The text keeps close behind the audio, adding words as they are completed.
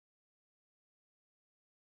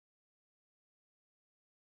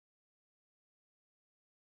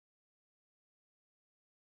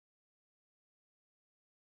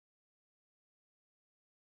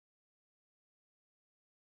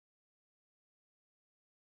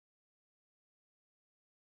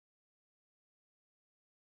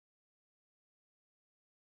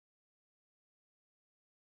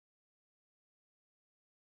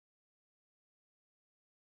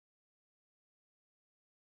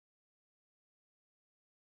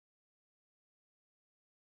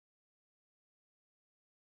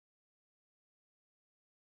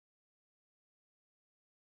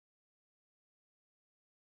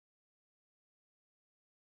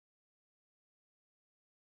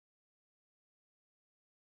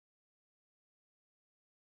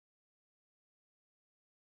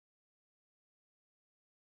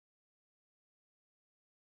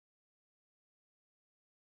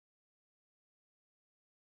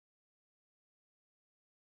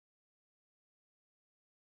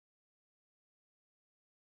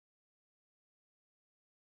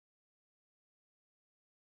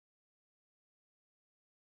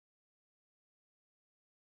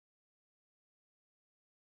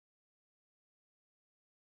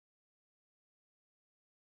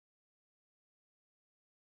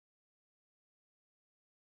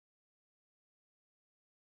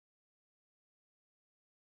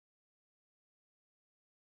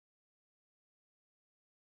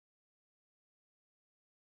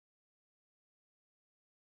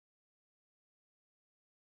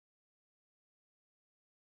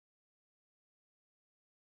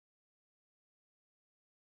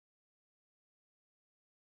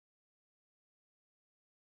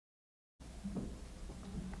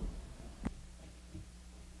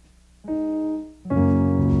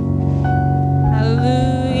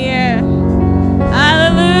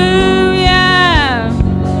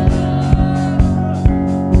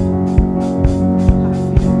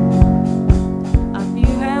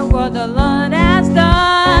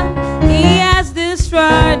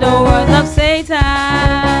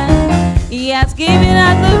has given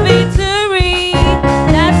us the victory.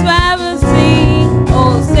 That's why we sing,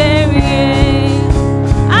 oh Syrian.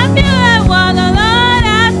 I feel like what the Lord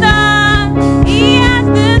has done. He has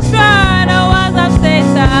destroyed the walls of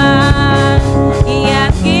Satan. He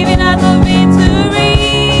has given us the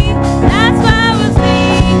victory. That's why we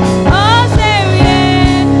sing, oh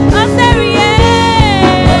Syrian, oh Syrian.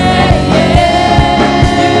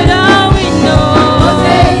 You know we know.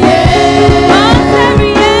 Oh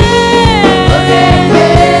Syrian,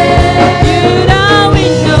 you know we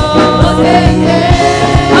know.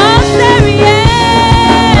 Oh Syrian,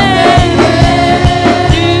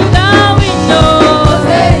 you know we know.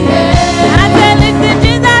 I said lift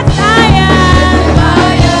Jesus higher,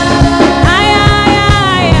 higher, higher,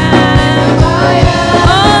 higher.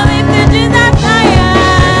 Oh, lift Jesus higher,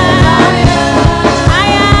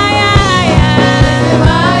 higher, higher,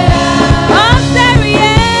 higher. Oh,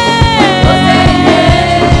 Syrian,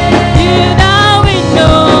 you know we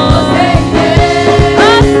know.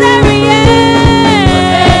 Oh, Syrian,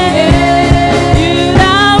 you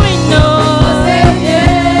know we know.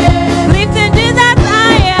 Lifting Jesus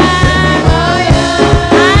higher, higher,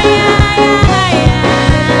 higher,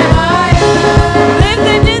 higher.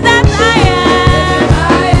 Lifting Jesus higher,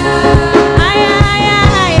 higher,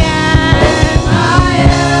 higher, higher.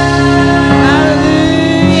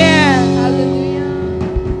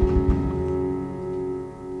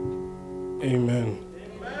 Amen.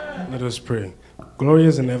 Let us pray.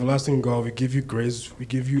 Glorious and everlasting God, we give you grace, we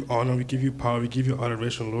give you honor, we give you power, we give you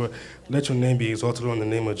adoration, Lord. Let your name be exalted, Lord, in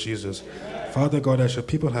the name of Jesus. Father God, as your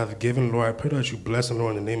people have given, Lord, I pray that you bless them,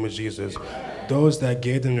 Lord, in the name of Jesus. Those that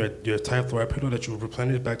gave them your tithe, Lord, I pray, Lord, that you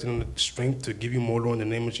replenish back to them the strength to give you more, Lord, in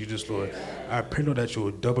the name of Jesus, Lord. I pray, Lord, that you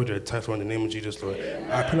will double their tithe, Lord, in the name of Jesus, Lord.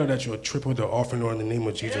 I pray, Lord, that you will triple their offering, Lord, in the name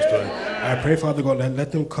of Jesus, Lord. I pray, Father God, that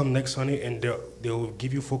let them come next Sunday and they will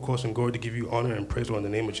give you full course and glory to give you honor and praise, Lord,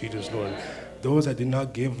 in the name of Jesus, Lord. Those that did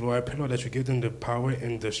not give, Lord, I pray, Lord, that you give them the power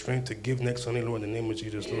and the strength to give next Sunday, Lord, in the name of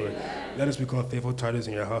Jesus, Lord. Let us become faithful tithers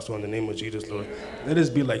in your house, Lord, in the name of Jesus, Lord. Let us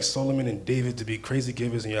be like Solomon and David to be crazy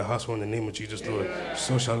givers in your house, Lord, in the name of Jesus, Lord.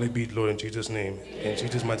 So shall it be, Lord, in Jesus' name. In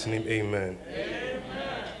Jesus' mighty name, amen.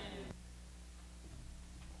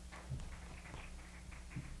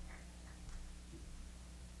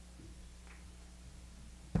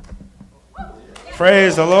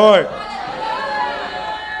 Praise the Lord.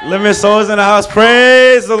 Living souls in the house.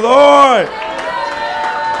 Praise the Lord.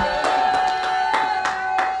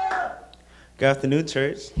 Good afternoon,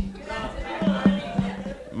 church.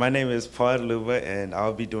 My name is Paul Luba, and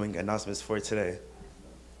I'll be doing announcements for today.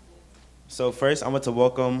 So first, I want to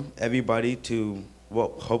welcome everybody to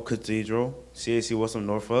Hope Cathedral, CAC Wilson,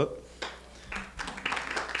 Norfolk.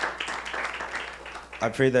 I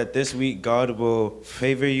pray that this week God will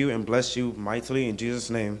favor you and bless you mightily in Jesus'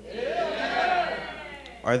 name. Amen.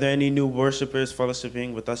 Are there any new worshipers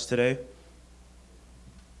fellowshipping with us today?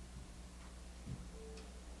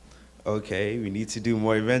 Okay, we need to do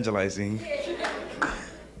more evangelizing.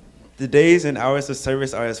 The days and hours of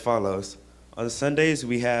service are as follows. On Sundays,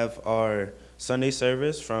 we have our Sunday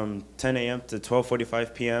service from 10 a.m. to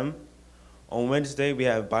 12:45 p.m. On Wednesday, we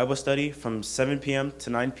have Bible study from 7 p.m.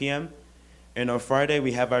 to 9 p.m. And on Friday,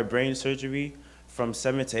 we have our brain surgery from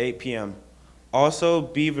 7 to 8 p.m. Also,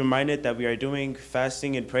 be reminded that we are doing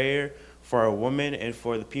fasting and prayer for our women and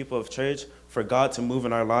for the people of church, for God to move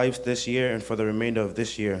in our lives this year and for the remainder of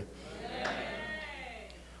this year.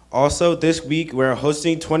 Also, this week, we're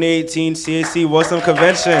hosting 2018 CAC Wilson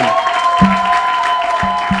Convention.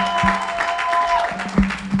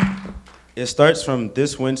 It starts from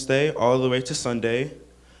this Wednesday all the way to Sunday,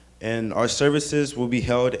 and our services will be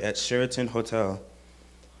held at Sheraton Hotel.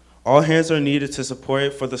 All hands are needed to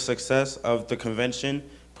support for the success of the convention.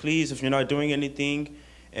 Please, if you're not doing anything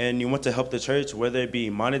and you want to help the church, whether it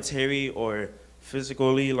be monetary or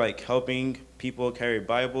physically, like helping people carry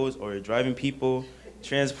Bibles or driving people,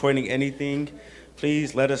 transporting anything,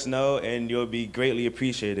 please let us know and you'll be greatly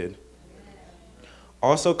appreciated.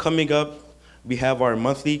 Also coming up, we have our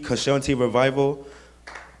monthly Kashonti Revival.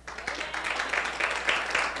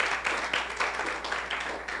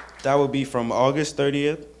 That will be from July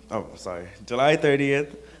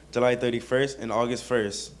 30th, July 31st, and August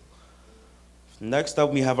 1st. Next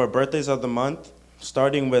up, we have our birthdays of the month,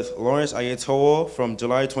 starting with Lawrence Ayatowo from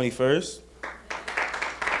July 21st.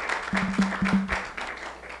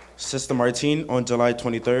 Sister Martine on July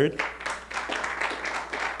 23rd.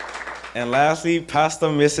 And lastly, Pastor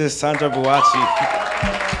Mrs. Sandra Buachi.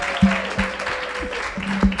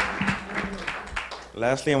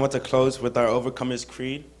 Lastly, I want to close with our Overcomers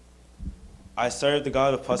Creed. I serve the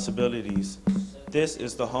God of possibilities. This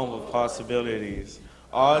is the home of possibilities.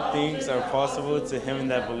 All things are possible to him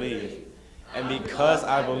that believes. And because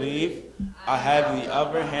I believe, I have the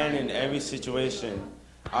upper hand in every situation.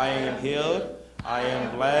 I am healed, I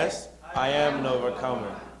am blessed, I am an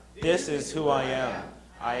overcomer. This is who I am.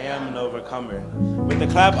 I am an overcomer. With the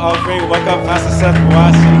clap offering, welcome Pastor Seth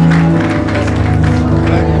Boasi.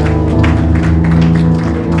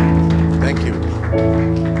 Thank you.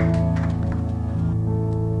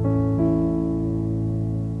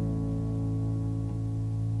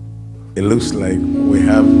 It looks like we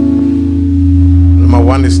have, number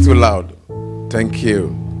one is too loud. Thank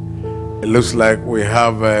you. It looks like we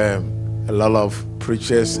have a lot of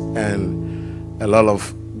preachers and a lot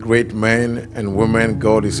of great men and women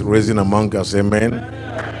God is raising among us. Amen.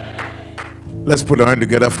 Let's put our hand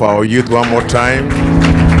together for our youth one more time.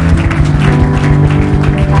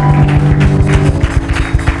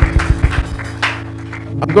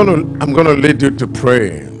 I'm gonna lead you to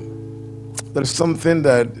pray. There's something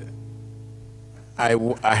that I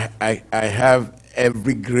have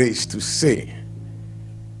every grace to say.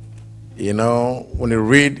 You know, when you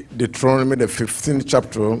read Deuteronomy, the 15th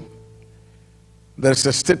chapter, there's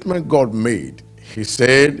a statement God made. He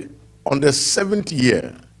said, on the 7th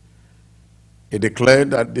year, he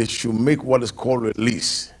declared that they should make what is called a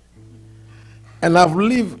lease. And I've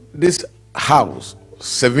lived this house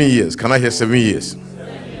 7 years. Can I hear 7 years?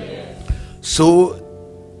 7 years. So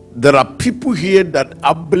there are people here that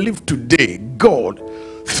I believe today, God,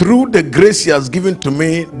 through the grace he has given to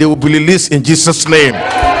me, they will be released in Jesus' name.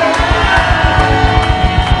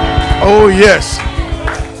 Oh yes.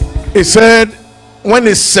 He said, when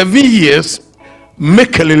it's 7 years,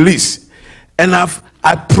 make a release. And I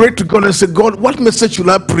prayed to God and said, God, what message should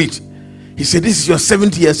I preach? He said, this is your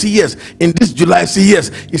 7th year. I said, yes. In this July, I said, yes.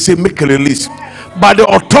 He said, make a release. By the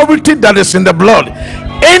authority that is in the blood,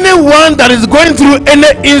 anyone that is going through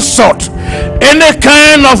any insult, any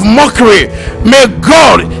kind of mockery, may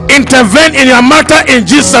God intervene in your matter in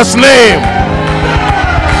Jesus' name.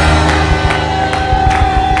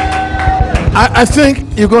 I think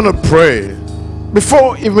you're going to pray.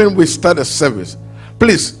 Before even we start the service,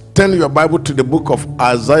 please turn your Bible to the book of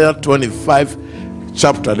Isaiah 25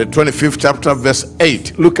 chapter, the 25th chapter, verse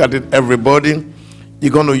 8. Look at it, everybody.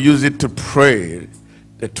 You're going to use it to pray.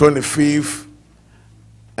 The 25th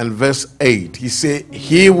and verse 8. He said,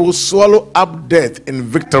 he will swallow up death in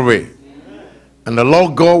victory. And the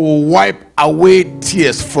Lord God will wipe away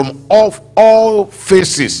tears from off all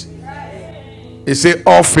faces. He said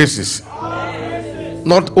all faces.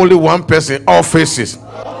 Not only one person, all faces.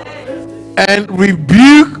 And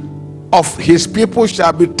rebuke of his people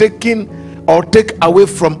shall be taken or take away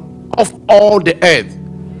from off all the earth.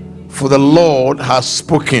 For the Lord has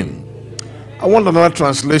spoken. I want another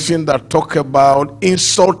translation that talk about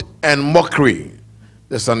insult and mockery.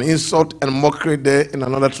 There's an insult and mockery there in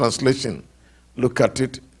another translation. Look at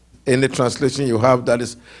it. Any translation you have that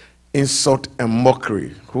is insult and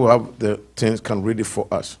mockery. Who have the things can read it for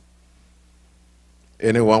us.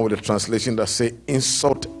 Anyone with a translation that say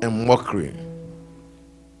insult and mockery.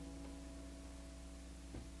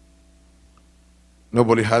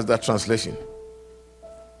 Nobody has that translation.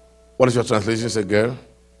 What is your translation say, girl?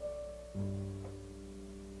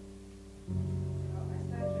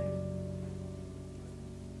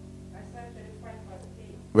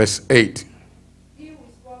 Verse 8. He will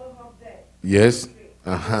swallow up death. Yes. He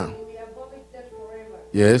will abolish death forever.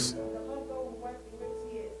 Yes. The Lord God will wipe away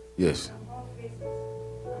tears. Yes. From all faces. And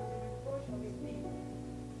the reproach of his people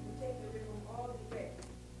will take away from all the earth.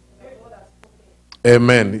 The Lord has spoken.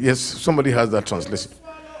 Amen. Yes, somebody has that translation.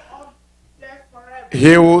 Swallow up death forever.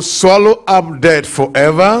 He will swallow up death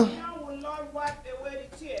forever. Now will Lord wipe away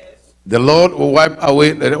the tears. The Lord will wipe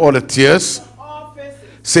away all the tears. All faces.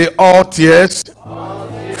 Say all tears.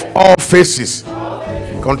 All faces.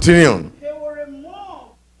 Continue. He will remove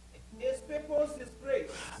his people's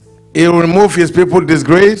disgrace. He will remove his people's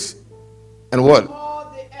disgrace. And what?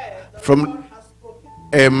 All the earth. The From- Lord has spoken.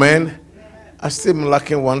 Amen. I still am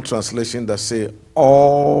lacking one translation that say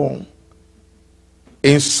all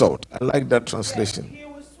insult. I like that translation. He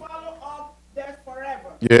will swallow up death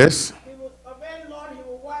forever. Yes. He will obey Lord. He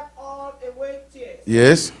will wipe all away tears.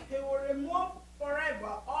 Yes. He will remove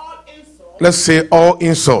forever all insults. Let's say all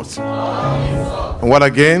insults. And what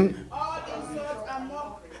again? All insults and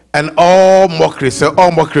mockery. And all mockery. Say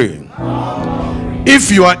all mockery.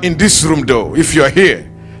 If you are in this room though, if you are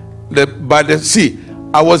here, see,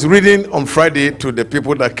 I was reading on Friday to the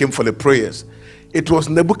people that came for the prayers. It was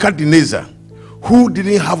Nebuchadnezzar, who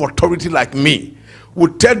didn't have authority like me,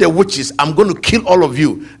 would tell the witches, I'm going to kill all of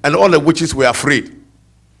you. And all the witches were afraid.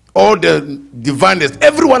 All the diviners,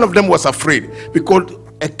 every one of them was afraid. Because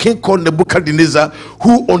a king called Nebuchadnezzar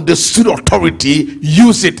who understood authority,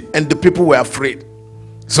 used it, and the people were afraid.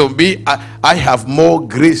 So I have more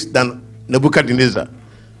grace than Nebuchadnezzar.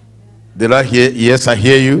 Did I hear? Yes, I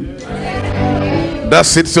hear you.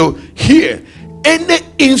 That's it. So here, any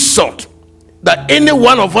insult that any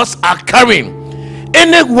one of us are carrying,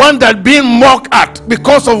 anyone that being mocked at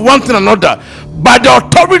because of one thing or another, by the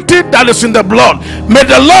authority that is in the blood, may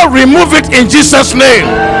the Lord remove it in Jesus' name.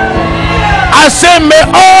 I say, may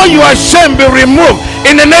all your shame be removed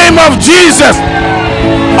in the name of Jesus.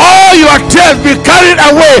 All your tears be carried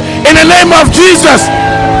away in the name of Jesus.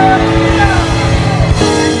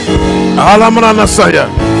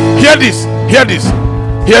 Hear this, hear this,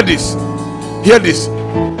 hear this, hear this.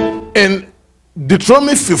 In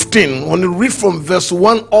Deuteronomy 15, when you read from verse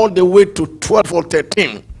 1 all the way to 12 or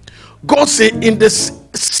 13, God said, in the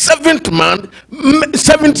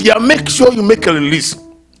seventh year, make sure you make a release.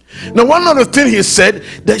 Now, one of the things he said,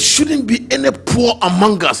 there shouldn't be any poor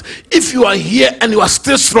among us. If you are here and you are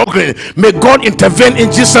still struggling, may God intervene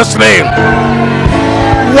in Jesus' name.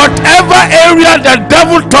 Whatever area the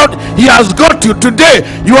devil thought he has got you today,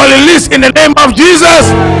 you are released in the name of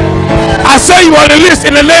Jesus. I say you are released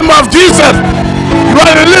in the name of Jesus. You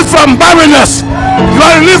are released from barrenness. You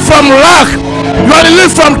are released from lack. You are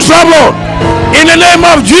released from trouble in the name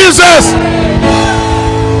of Jesus.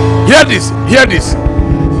 Hear this, hear this.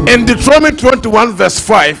 In Deuteronomy 21 verse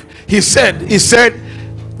 5, he said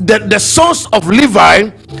that the sons of Levi,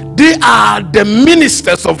 they are the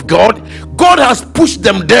ministers of God. God has pushed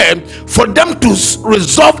them there for them to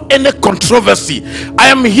resolve any controversy. I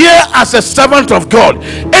am here as a servant of God.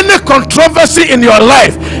 Any controversy in your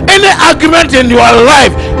life, any argument in your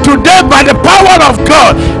life, today by the power of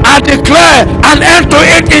God, I declare an end to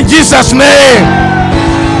it in Jesus' name.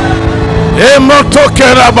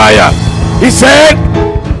 He said,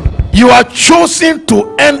 you are chosen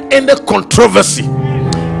to end any controversy.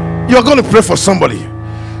 You are going to pray for somebody.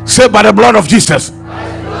 Say, by the blood of Jesus,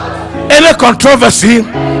 any controversy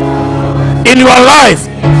in your life,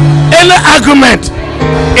 any argument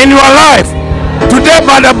in your life, today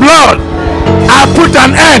by the blood, I put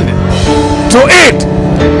an end to it.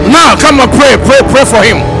 Now come and pray for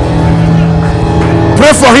him.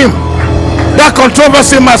 Pray for him. That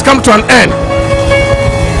controversy must come to an end.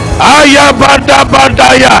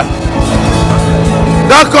 Ayabadabadaya.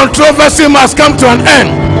 That controversy must come to an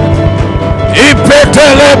end.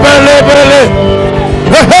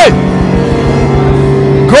 Hey, hey.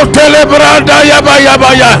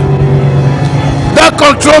 That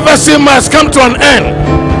controversy must come to an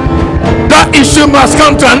end. That issue must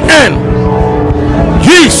come to an end.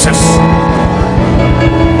 Jesus.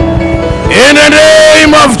 In the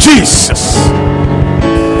name of Jesus.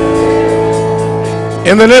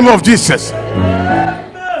 In the name of Jesus.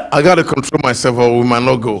 I got to control myself or we might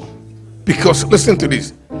not go. Because listen to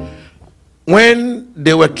this. When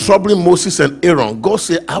they were troubling Moses and Aaron, God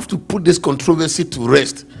said, I have to put this controversy to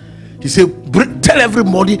rest. He said, tell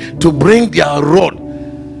everybody to bring their rod.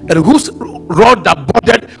 And whose rod that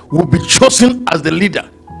budded will be chosen as the leader.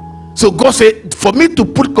 So God said, for me to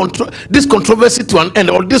put this controversy to an end,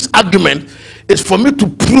 or this argument, is for me to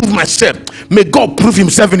prove myself. May God prove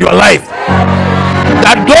himself in your life.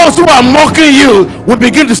 That those who are mocking you will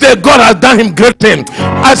begin to say, God has done him great things.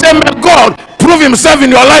 I say, may God prove himself in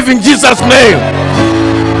your life in Jesus' name.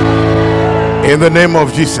 In the name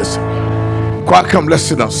of Jesus. Come, let's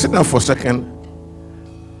sit down. Sit down for a second.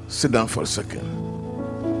 Sit down for a second.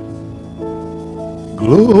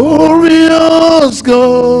 Glorious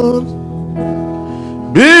God,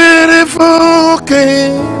 beautiful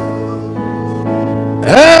King,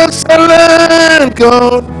 excellent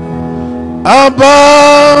God, I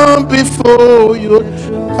bow before you.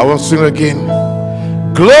 I will sing again.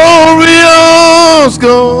 Glorious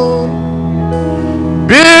God,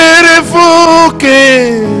 beautiful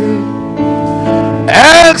King,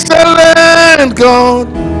 excellent God,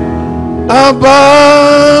 I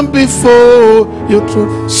bow before your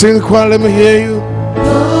throne. Sing the choir, let me hear you.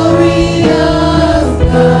 Glorious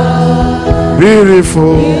God,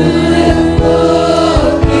 Beautiful. King,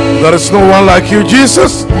 There is no one like you,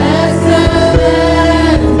 Jesus. excellent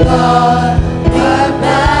God, I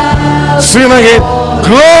bow Sing again.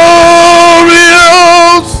 Glorious.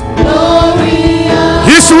 glorious,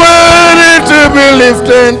 He's worthy to be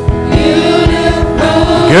lifted.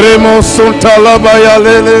 beautiful, Queremos un talabaya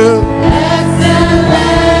lele.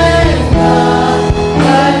 excellent God,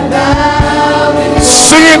 I bow before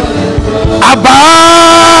Sing it.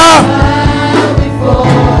 Abba.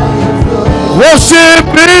 Worship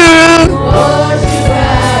you. worship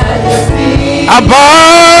at your feet, Abba.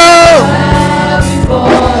 bow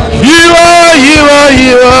before You are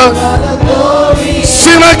you are.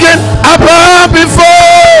 Sing again. I bow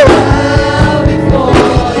before.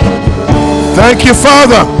 Thank you,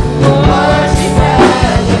 Father.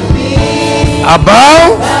 I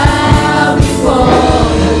bow.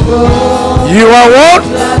 You are what?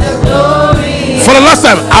 For the last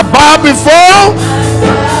time. I bow before.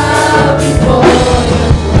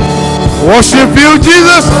 Worship you,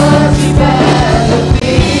 Jesus.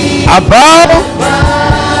 I bow.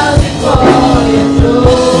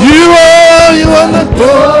 You are the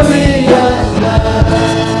glorious God.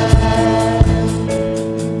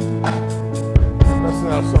 That's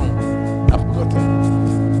our song. I've forgotten.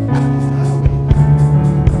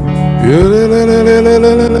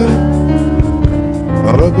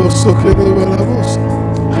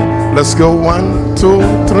 Let's go 1, 2,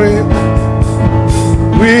 3.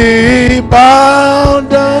 We bow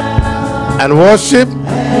down and worship.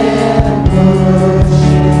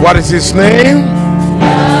 What is his name?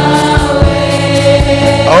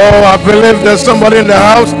 Oh, I believe there's somebody in the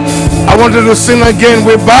house. I want you to sing again.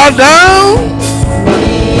 We bow down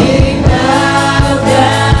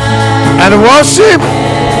and worship.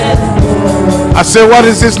 I say, what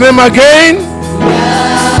is his name again?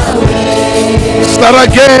 Start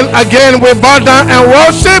again. We bow down and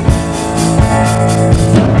worship.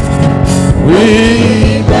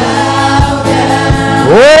 We bow down.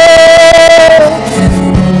 Oh,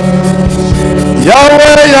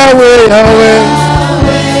 Yahweh, Yahweh, Yahweh.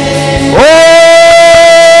 Oh,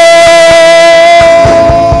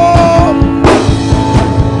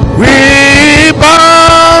 we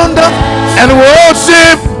bow down and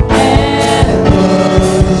worship.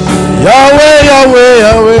 Yahweh, Yahweh,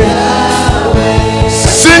 Yahweh.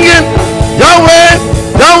 Singing Yahweh,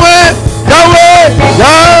 Yahweh, Yahweh,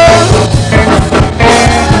 Yahweh.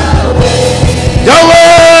 Yahweh,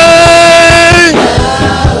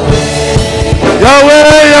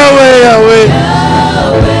 Yahweh, Yahweh, Yahweh.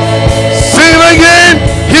 Sing it again.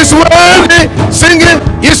 He's worthy. Sing it.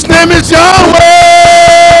 His name is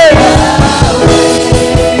Yahweh.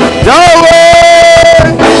 Yahweh.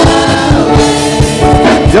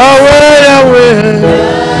 Yahweh, Yahweh.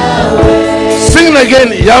 Sing it again.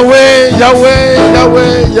 Yahweh, Yahweh,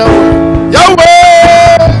 Yahweh, Yahweh. Yahweh.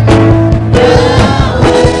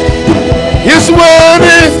 He's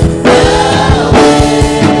worthy.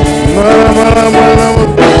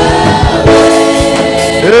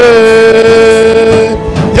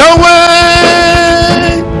 Yahweh,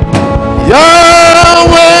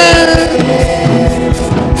 Yahweh,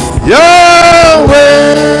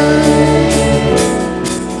 Yahweh,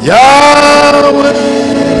 Yahweh.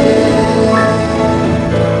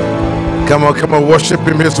 Come on, worship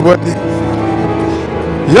him. He's worthy.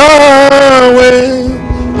 Yahweh,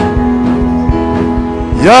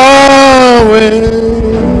 Yahweh,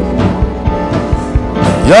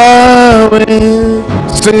 Yahweh,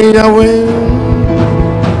 sing Yahweh,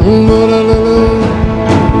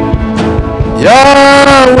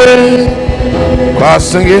 Yahweh, choir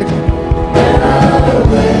sing it,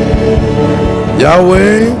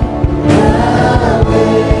 Yahweh,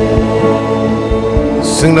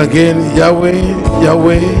 sing again, Yahweh,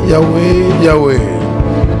 Yahweh, Yahweh, Yahweh,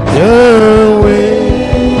 Yahweh,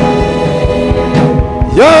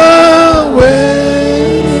 Yahweh,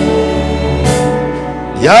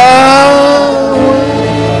 Yahweh.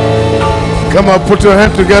 Come on, put your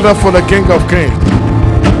hand together for the King of Kings.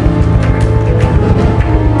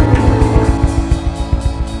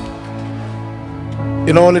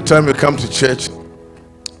 You know, only time you come to church,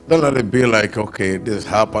 don't let it be like, okay, this is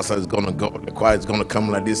how pastor is going to go. The choir is going to come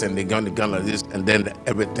like this and they're going to go like this and then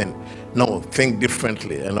everything. No, think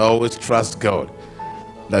differently and always trust God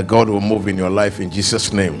that God will move in your life in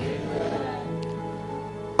Jesus' name.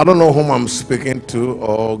 I don't know whom I'm speaking to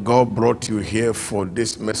or God brought you here for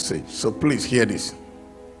this message. So please hear this.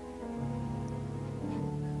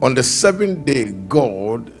 On the 7th day,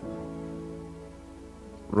 God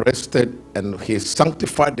rested and he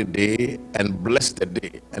sanctified the day and blessed the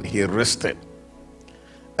day and he rested.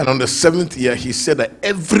 And on the 7th year, he said that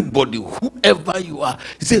everybody, whoever you are,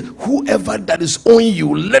 he said, whoever that is on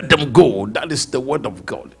you, let them go. That is the word of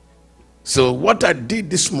God. So what I did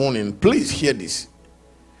this morning, please hear this.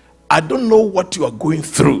 I don't know what you are going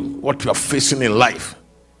through, what you are facing in life.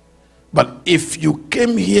 But if you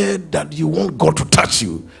came here that you want God to touch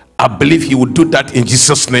you, I believe he will do that in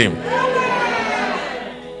Jesus' name.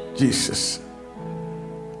 Jesus.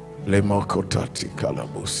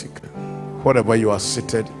 Whatever you are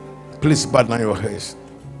seated, please bow down your heads.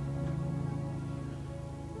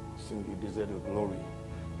 Sing, you deserve the glory.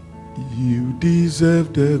 You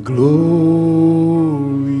deserve the glory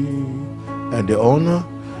and the honor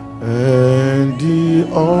and the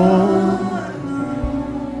honor.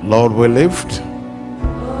 Lord, we lift.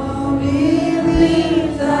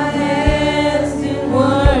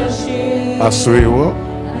 As we walk,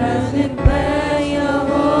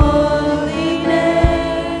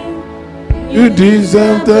 you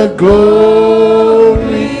deserve the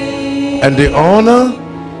glory and the honor.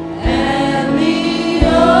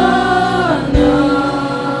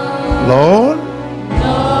 Lord,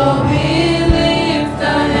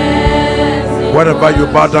 whenever you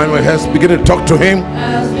bow down your heads, begin to talk to him.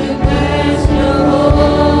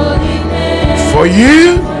 For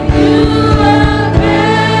you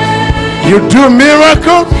do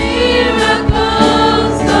miracles.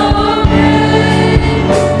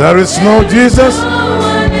 There is no Jesus.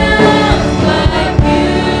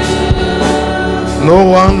 No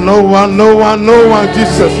one, no one, no one, no one,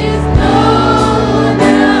 Jesus.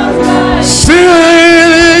 See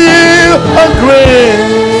you are great.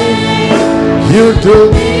 You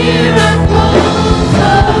do.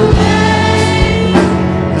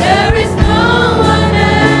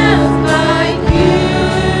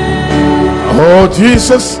 Oh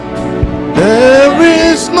Jesus, there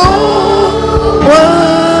is no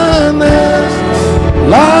one else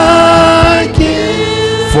like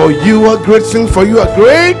you. For you are great, sing for you are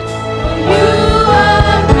great.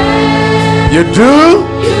 You do.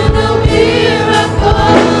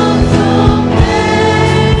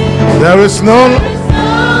 There is no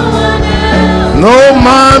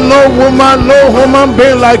man, no woman, no human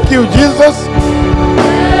being like you, Jesus.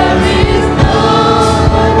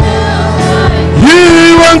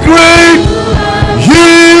 You are great.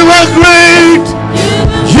 You are great.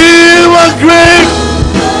 You are great.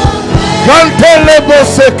 Cantelebo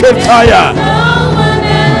seketaya.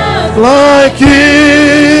 Like you.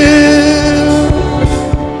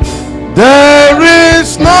 There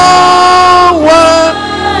is no one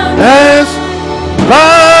else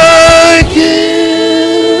like you.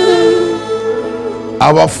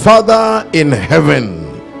 Our Father in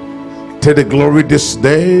heaven, take the glory this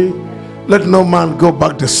day. Let no man go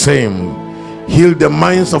back the same. Heal the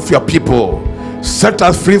minds of your people. Set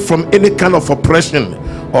us free from any kind of oppression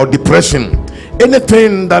or depression.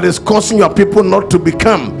 Anything that is causing your people not to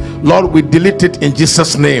become, Lord, we delete it in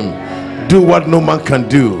Jesus' name. Do what no man can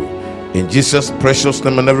do. In Jesus' precious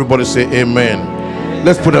name, and everybody say amen.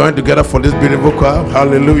 Let's put our hand together for this beautiful choir.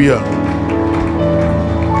 Hallelujah.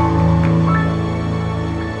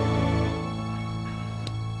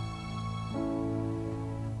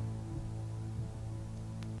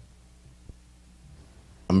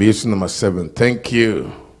 I'm using number 7. Thank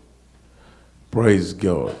you. Praise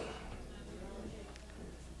God.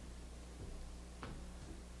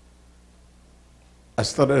 I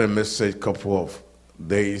started a message a couple of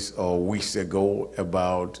days or weeks ago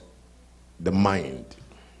about the mind.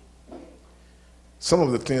 Some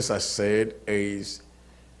of the things I said is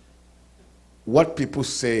what people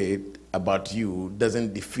say about you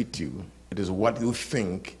doesn't defeat you. It is what you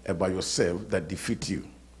think about yourself that defeats you.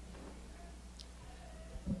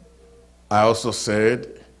 I also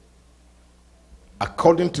said,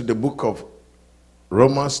 according to the book of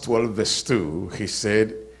Romans 12 verse 2, he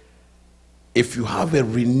said, if you have a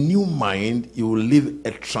renewed mind, you will live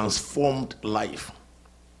a transformed life.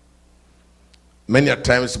 Many a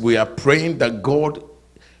times we are praying that God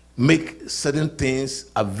make certain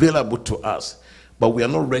things available to us, but we are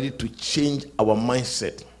not ready to change our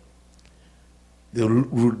mindset.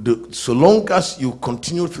 So long as you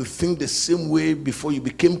continue to think the same way before you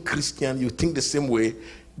became Christian, you think the same way,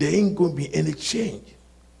 there ain't going to be any change.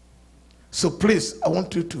 So please, I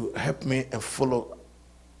want you to help me and follow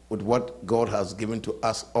with what God has given to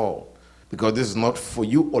us all, because this is not for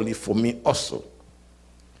you only, for me also.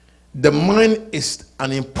 The mind is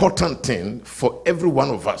an important thing for every one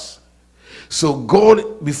of us. So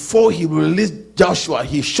God, before he released Joshua,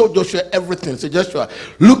 he showed Joshua everything. So Joshua,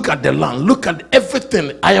 look at the land, look at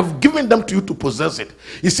everything. I have given them to you to possess it.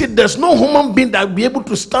 He said, there's no human being that will be able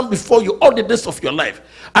to stand before you all the days of your life.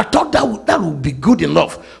 I thought that would be good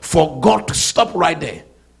enough for God to stop right there.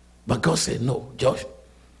 But God said, no, Joshua,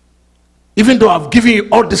 even though I've given you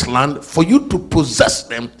all this land, for you to possess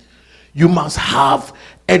them, you must have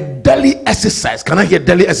a daily exercise. Can I hear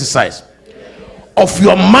daily exercise? Of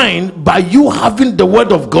your mind, by you having the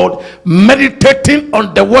word of God, meditating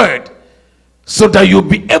on the word, so that you'll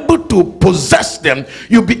be able to possess them,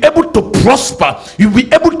 you'll be able to prosper, you'll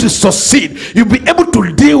be able to succeed, you'll be able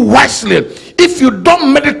to deal wisely. If you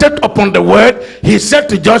don't meditate upon the word, he said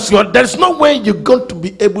to Joshua, there's no way you're going to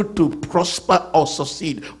be able to prosper or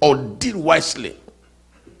succeed or deal wisely.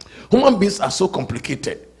 Human beings are so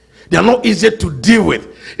complicated. They are not easy to deal with.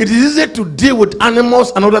 It is easy to deal with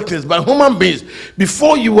animals and other things, but human beings,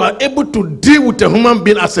 before you are able to deal with a human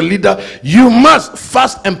being as a leader, you must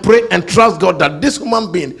fast and pray and trust God that this human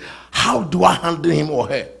being, how do I handle him or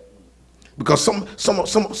her? Because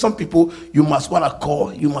some people, you must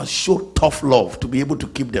you must show tough love to be able to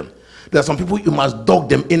keep them. There are some people you must dog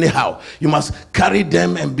them anyhow. You must carry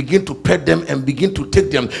them and begin to pet them and begin to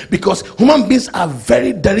take them, because human beings are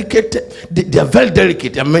very delicate. They are very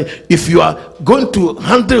delicate. I mean, if you are going to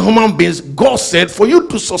handle human beings, God said for you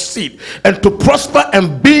to succeed and to prosper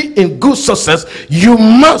and be in good success, you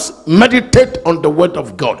must meditate on the word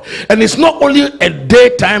of God. And it's not only a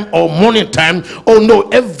daytime or morning time. Oh no,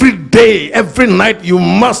 every day, every night you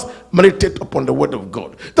must meditate upon the word of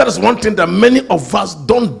God. That is one thing that many of us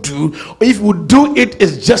don't do. If we do it,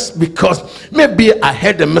 it's just because maybe I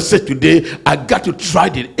heard a message today, I got to try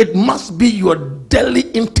it. It must be your daily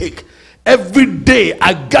intake. Every day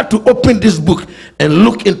I got to open this book and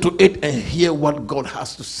look into it and hear what God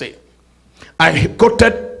has to say. I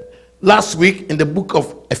quoted last week in the book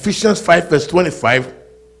of Ephesians 5 verse 25.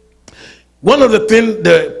 One of the things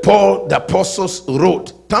that Paul, the apostles,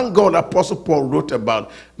 wrote, thank God Apostle Paul wrote about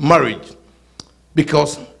marriage,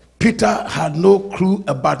 because Peter had no clue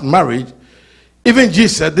about marriage. Even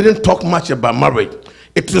Jesus didn't talk much about marriage.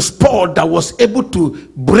 It was Paul that was able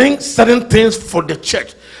to bring certain things for the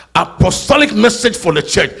church, apostolic message for the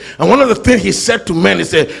church. And one of the things he said to men, he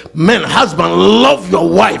said, men, husband, love your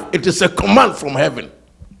wife. It is a command from heaven.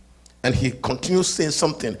 And he continues saying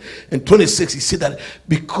something. In 26, he said that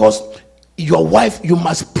because your wife, you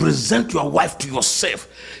must present your wife to yourself.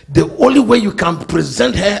 The only way you can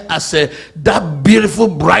present her as that beautiful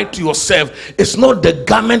bride to yourself is not the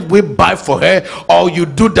garment we buy for her, or you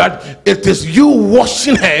do that. It is you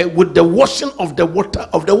washing her with the washing of the water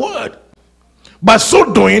of the word. By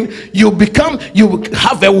so doing, you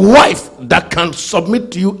have a wife that can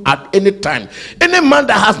submit to you at any time. Any man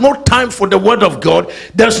that has no time for the word of God,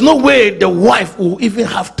 there's no way the wife will even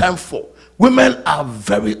have time for. Women are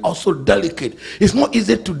very also delicate. It's not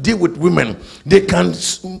easy to deal with women.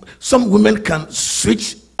 Some women can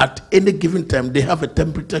switch at any given time. They have a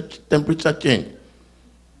temperature change.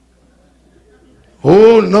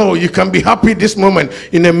 Oh no, you can be happy this moment.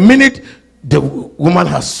 In a minute, the woman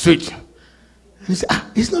has switched. You say,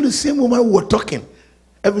 it's not the same woman we were talking.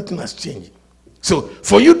 Everything has changed. So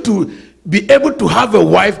for you to be able to have a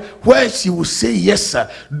wife where she will say yes sir,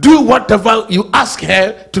 do whatever you ask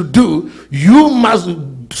her to do, you must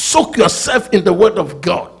soak yourself in the word of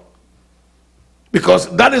God,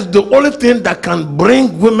 because that is the only thing that can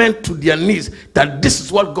bring women to their knees, that this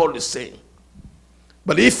is what God is saying.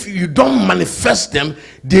 But if you don't manifest them,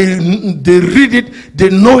 they read it,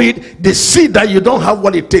 they know it, they see that you don't have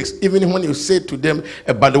what it takes. Even when you say to them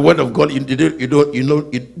about the word of God, they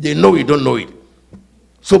know you don't know it.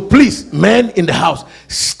 So please, men in the house,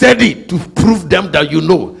 study to prove them that you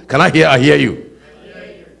know. Can I hear you?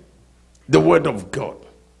 The word of God.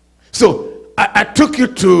 So I took you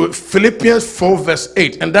to Philippians 4 verse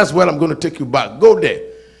 8, and that's where I'm going to take you back. Go there.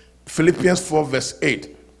 Philippians 4 verse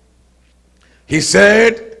 8. He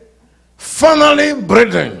said, finally,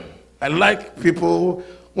 brethren. I like people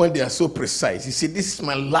when they are so precise. He said, this is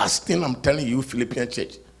my last thing I'm telling you, Philippian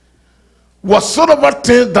church. Whatsoever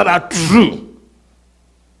things that are true.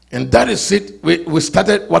 And that is it. We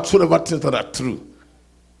started whatsoever things that are true.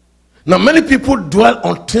 Now, many people dwell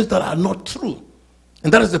on things that are not true.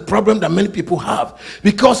 And that is the problem that many people have.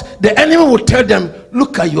 Because the enemy will tell them,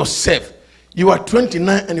 look at yourself. You are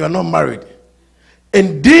 29 and you are not married.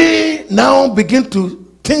 And they now begin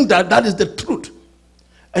to think that that is the truth.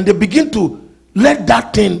 And they begin to let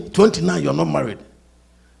that thing, 29, you're not married.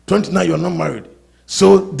 29, you're not married.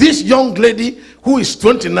 So this young lady who is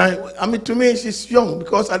 29, I mean, to me, she's young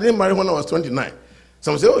because I didn't marry when I was 29.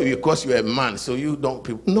 Some say, oh, because you're a man, so you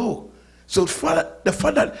don't. No. So the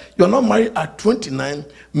fact that you're not married at 29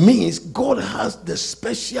 means God has the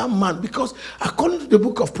special man. Because according to the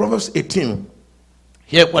book of Proverbs 18,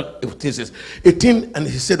 hear what it says. 18, and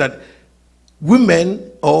he said that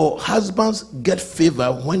women or husbands get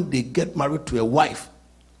favor when they get married to a wife.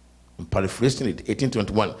 I'm paraphrasing it,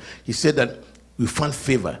 18:21. He said that we find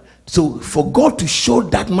favor. So for God to show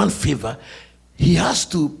that man favor, he has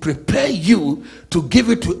to prepare you to give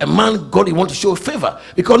it to a man God you want to show favor.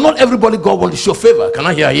 Because not everybody God wants to show favor. Can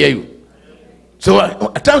I hear you? So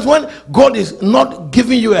at times when God is not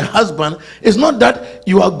giving you a husband, it's not that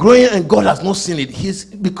you are growing and God has not seen it. He's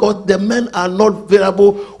because the men are not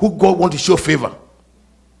variable who God wants to show favor.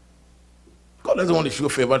 God doesn't want to show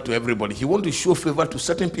favor to everybody. He wants to show favor to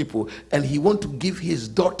certain people, and he wants to give his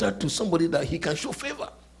daughter to somebody that he can show favor.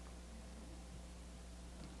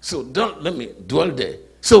 So don't let me dwell there.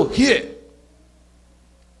 So here,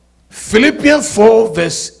 Philippians 4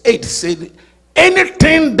 verse 8 said,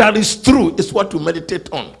 anything that is true is what to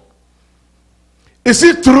meditate on. Is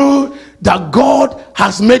it true that God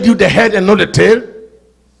has made you the head and not the tail?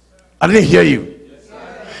 I didn't hear you.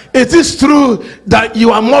 Is this true that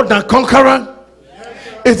you are more than conqueror?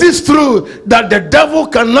 Is this true that the devil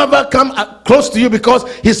can never come close to you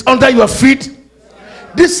because he's under your feet?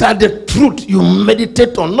 These are the truth you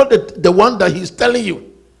meditate on, not the one that he's telling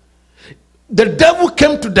you. The devil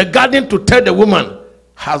came to the garden to tell the woman,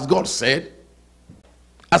 has God said?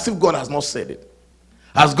 As if God has not said it.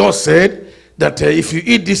 Has God said that if you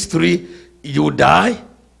eat this tree, you will die?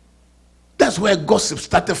 That's where gossip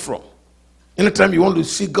started from. Anytime you want to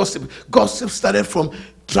see gossip, gossip started from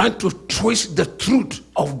trying to twist the truth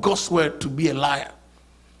of God's word to be a liar.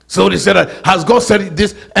 So they said, has God said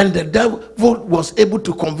this? And the devil was able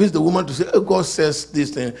to convince the woman to say, oh, God says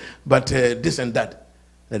this thing, but this and that.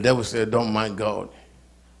 The devil said, don't mind God.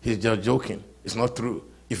 He's just joking. It's not true.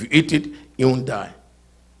 If you eat it, you won't die.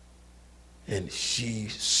 And she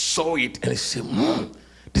saw it and she said,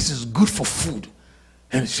 this is good for food.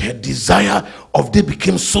 And her desire of it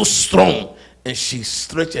became so strong. And she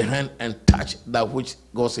stretched her hand and touched that which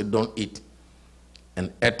God said don't eat.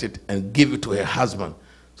 And ate it and gave it to her husband.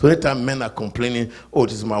 So anytime men are complaining, oh,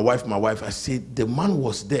 this is my wife, I said, the man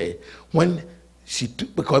was there when she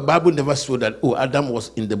took, because the Bible never showed that, oh, Adam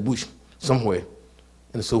was in the bush somewhere.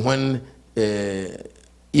 And so when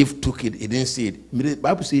Eve took it, he didn't see it. The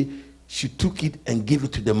Bible says she took it and gave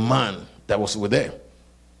it to the man that was with her.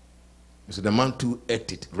 So the man too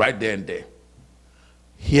ate it right there and there.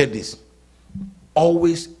 Hear this.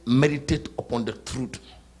 Always meditate upon the truth.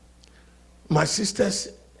 My sisters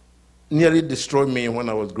nearly destroyed me when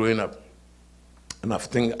I was growing up. And I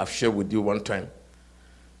think I've shared with you one time.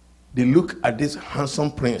 They look at this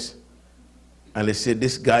handsome prince and they say,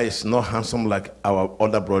 this guy is not handsome like our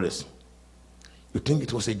other brothers. You think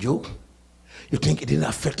it was a joke? You think it didn't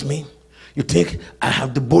affect me? You think I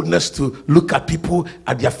have the boldness to look at people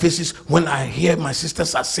at their faces when I hear my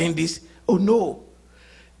sisters are saying this? Oh no.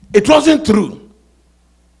 It wasn't true.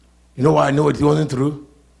 You know why I know it wasn't true?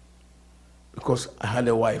 Because I had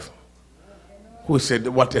a wife who said,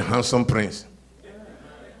 what a handsome prince.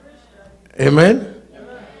 Amen?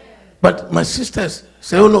 But my sisters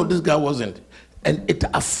say, oh no, this guy wasn't. And it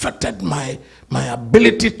affected my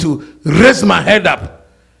ability to raise my head up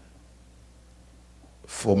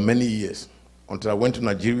for many years. Until I went to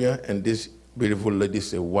Nigeria and this beautiful lady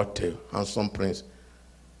said, what a handsome prince.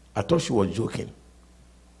 I thought she was joking.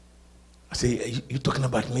 I said, you talking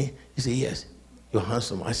about me? He said, yes, you're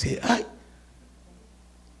handsome. I said,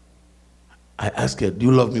 I asked her, do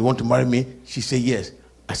you love me? Want to marry me? She said, yes.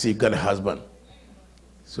 I said, you got a husband.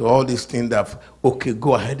 So all these things that, okay,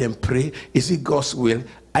 go ahead and pray. Is it God's will?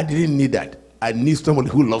 I didn't need that. I need somebody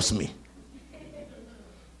who loves me.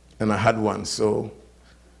 And I had one. So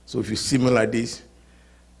if you see me like this,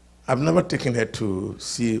 I've never taken her to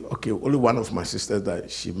see, okay, only one of my sisters that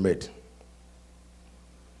she met.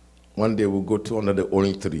 One day we'll go to under the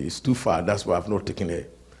orange tree. It's too far. That's why I've not taken her.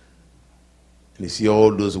 And you see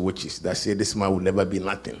all those witches that say this man will never be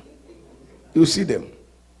nothing. You see them.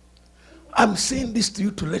 I'm saying this to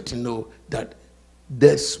you to let you know that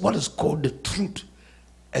there's what is called the truth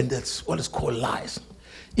and that's what is called lies.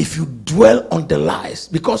 If you dwell on the lies,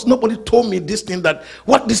 because nobody told me this thing that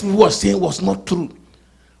what these people were saying was not true.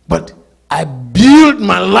 But I build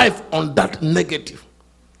my life on that negative.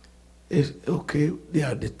 It's, okay, they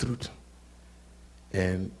are the truth.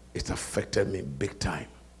 And it affected me big time.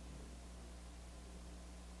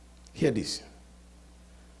 Hear this.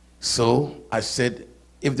 So I said,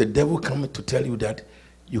 if the devil comes to tell you that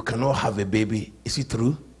you cannot have a baby, is it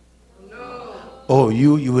true? No. Oh,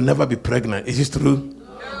 you will never be pregnant. Is it true?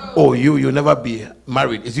 No. Oh, you will never be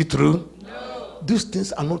married. Is it true? No. These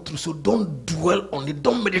things are not true. So don't dwell on it.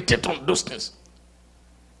 Don't meditate on those things.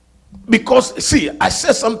 Because, see, I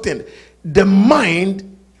said something. The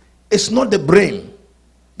mind is not the brain.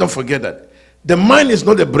 Don't forget that. The mind is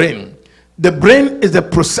not the brain. The brain is the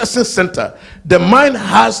processing center. The mind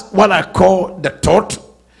has what I call the thought,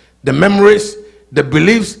 the memories, the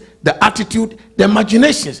beliefs, the attitude, the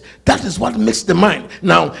imaginations. That is what makes the mind.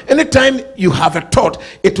 Now, anytime you have a thought,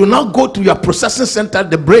 it will now go to your processing center,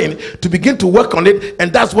 the brain, to begin to work on it.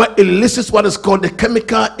 And that's why it elicits what is called the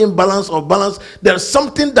chemical imbalance or balance. There's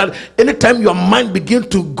something that anytime your mind begins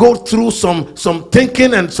to go through some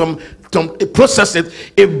thinking and some processes,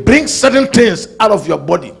 it brings certain things out of your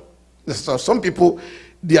body. So some people,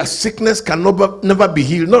 their sickness can never be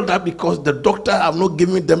healed. Not that because the doctor have not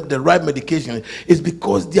given them the right medication. It's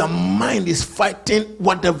because their mind is fighting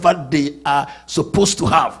whatever they are supposed to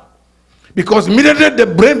have. Because immediately the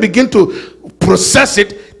brain begin to process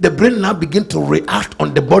it, the brain now begin to react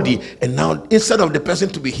on the body. And now instead of the person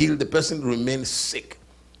to be healed, the person remains sick.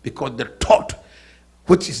 Because the thought,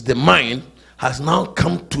 which is the mind, has now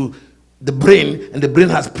come to the brain, and the brain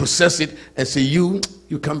has processed it and say, you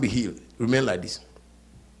can't be healed. Remain like this.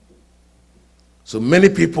 So many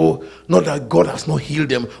people, not that God has not healed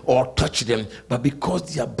them or touched them, but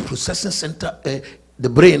because their processing center, the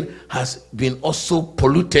brain has been also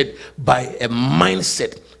polluted by a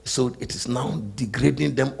mindset. So it is now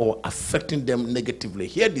degrading them or affecting them negatively.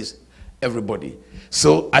 Hear this, everybody.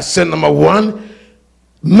 So I said, number one,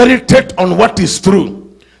 meditate on what is true.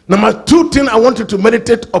 Number two thing I want you to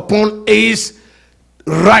meditate upon is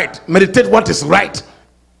right. Meditate what is right.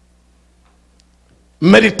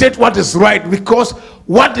 Meditate what is right, because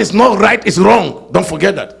what is not right is wrong. Don't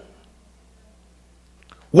forget that.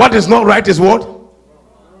 What is not right is what?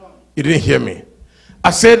 You didn't hear me. I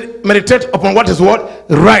said meditate upon what is what?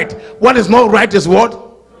 Right. What is not right is what?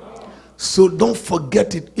 So don't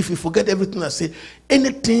forget it. If you forget everything I say,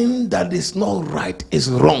 anything that is not right is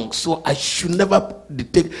wrong. So I should never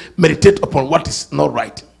meditate upon what is not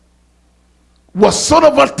right.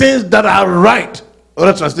 Whatsoever things that are right,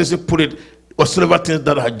 other translation put it, whatsoever things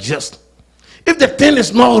that are just. If the thing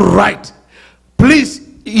is not right, please,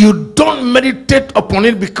 you don't meditate upon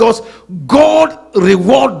it, because God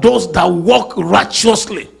rewards those that walk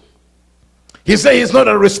righteously. He said he's not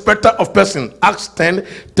a respecter of person. Acts 10,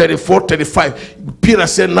 34, 35. Peter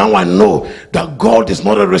said, now I know that God is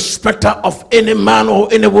not a respecter of any man or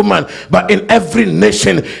any woman, but in every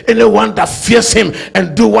nation, anyone that fears him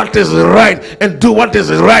and do what is right and do what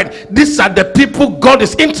is right. These are the people God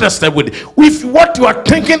is interested with. If what you are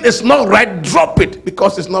thinking is not right, drop it,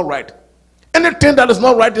 because it's not right. Anything that is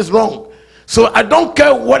not right is wrong. So I don't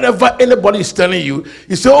care whatever anybody is telling you.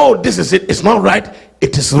 You say, oh, this is it. It's not right.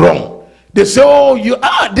 It is wrong. They say,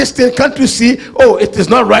 oh, this thing, can't you see? Oh, it is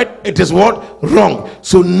not right. It is what? Wrong.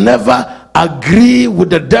 So never agree with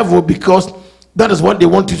the devil, because that is what they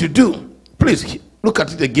want you to do. Please look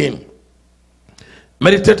at it again.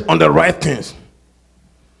 Meditate on the right things.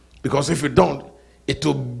 Because if you don't, it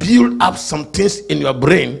will build up some things in your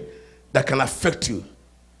brain that can affect you.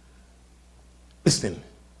 Listen,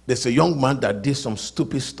 there's a young man that did some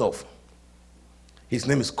stupid stuff. His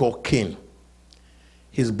name is called Cain.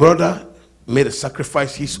 His brother made a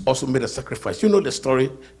sacrifice. He's also made a sacrifice. You know the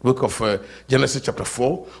story, book of Genesis chapter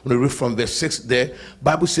 4. When we read from verse 6 there,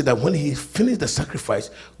 Bible said that when he finished the sacrifice,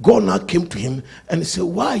 God now came to him and he said,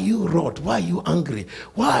 why are you wroth? Why are you angry?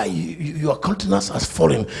 Why your countenance has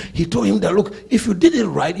fallen? He told him that, look, if you did it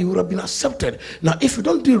right, you would have been accepted. Now, if you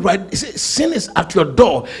don't do it right, he said, sin is at your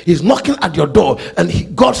door. He's knocking at your door.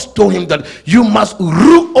 And God told him that you must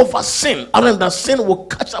rule over sin. Other than that, sin will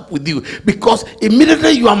catch up with you, because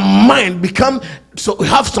immediately your mind so you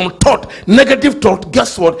have some thought, negative thought.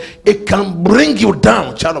 Guess what? It can bring you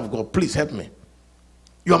down. Child of God, please help me.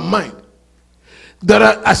 Your mind.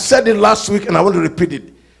 I said it last week and I want to repeat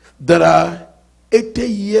it. There are 80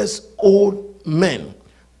 years old men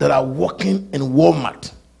that are working in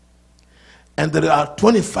Walmart, and there are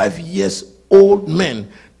 25 years old men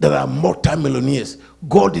that are multi-millionaires.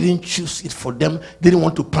 God didn't choose it for them. Didn't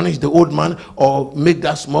want to punish the old man or make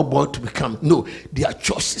that small boy to become. No, they are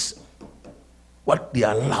choices. What they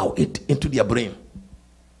allow it into their brain.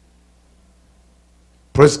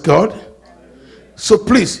 Praise God. So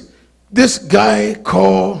please, this guy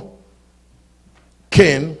called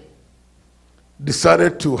Cain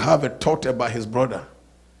decided to have a thought about his brother,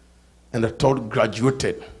 and the thought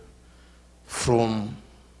graduated from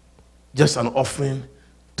just an offering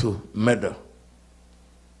to murder.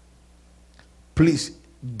 Please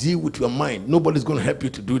deal with your mind. Nobody's going to help you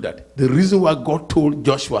to do that. The reason why God told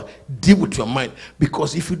Joshua, deal with your mind,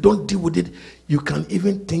 because if you don't deal with it, you can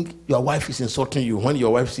even think your wife is insulting you. When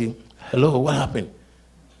your wife says, hello, what happened?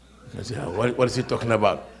 You say, what is he talking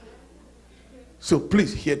about? So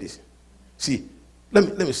please hear this. See,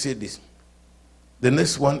 let me say this. The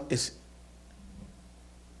next one is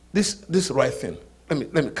this right thing.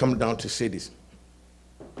 Let me come down to say this.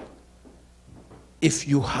 If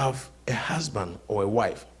you have a husband or a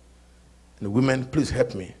wife, and women, please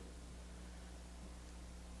help me.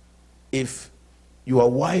 If your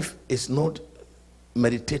wife is not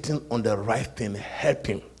meditating on the right thing, help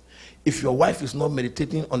him. If your wife is not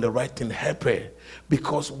meditating on the right thing, help her.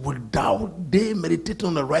 Because without they meditating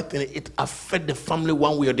on the right thing, it affects the family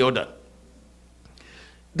one way or the other.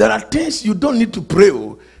 There are things you don't need to pray.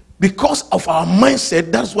 Because of our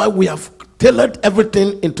mindset, that's why we have tailored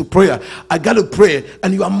everything into prayer. I got to pray,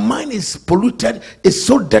 and your mind is polluted, it's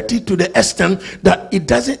so dirty to the extent that it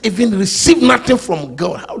doesn't even receive nothing from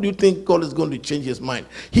God. How do you think God is going to change his mind?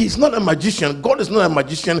 He is not a magician. God is not a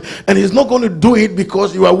magician, and he's not going to do it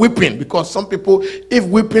because you are weeping. Because some people, if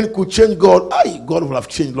weeping could change God, God would have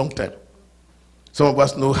changed long time. Some of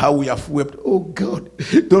us know how we have wept. Oh God,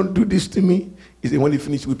 don't do this to me. He said, when you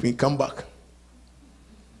finish weeping, come back.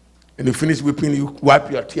 And you finish weeping, you wipe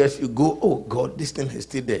your tears, you go, oh God, this thing is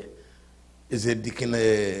still there. Is a Deacon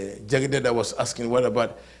Jagger that was asking, what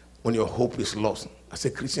about when your hope is lost? I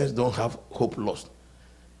said, Christians don't have hope lost.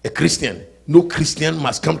 A Christian, no Christian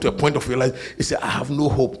must come to a point of your life, he said, I have no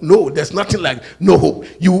hope. No, there's nothing like no hope.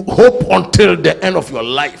 You hope until the end of your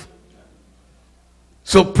life.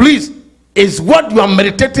 So please, is what you are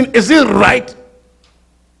meditating, is it right?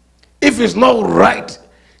 If it's not right,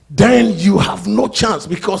 then you have no chance,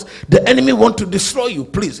 because the enemy want to destroy you.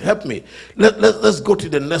 Please help me. Let's go to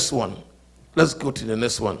the next one. Let's go to the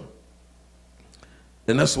next one.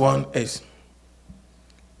 The next one is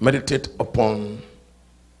meditate upon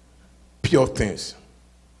pure things.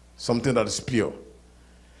 Something that is pure.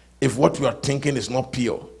 If what you are thinking is not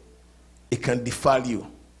pure, it can defile you.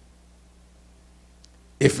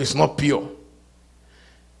 If it's not pure,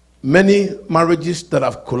 many marriages that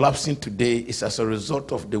have collapsing today is as a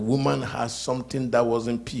result of the woman has something that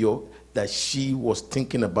wasn't pure that she was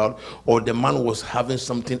thinking about, or the man was having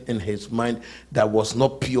something in his mind that was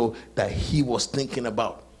not pure that he was thinking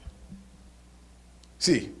about.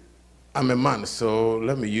 See, I'm a man, so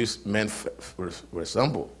let me use men for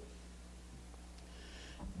example.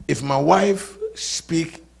 If my wife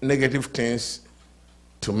speak negative things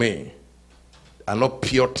to me, are not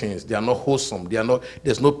pure things, they are not wholesome,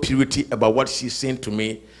 there's no purity about what she's saying to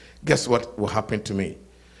me, guess what will happen to me?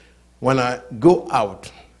 When I go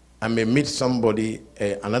out, I may meet somebody,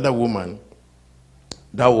 another woman,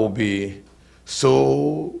 that will be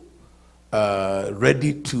so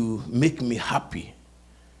ready to make me happy.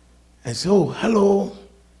 And say, oh, hello,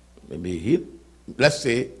 maybe let's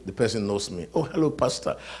say the person knows me. Oh, hello,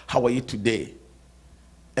 Pastor, how are you today?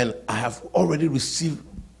 And I have already received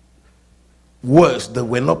words that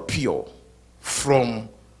were not pure from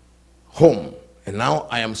home, and now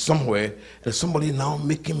I am somewhere and somebody now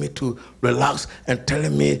making me to relax and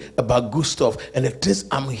telling me about good stuff, and the things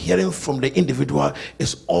I'm hearing from the individual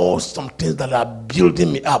is all some things that are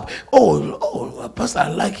building me up. Oh, Pastor, I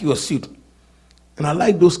like your suit. And I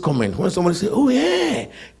like those comments when somebody says, oh yeah,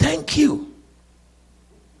 thank you.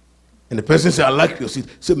 And the person says, I like your seat.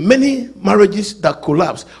 So many marriages that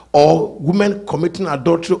collapse, or women committing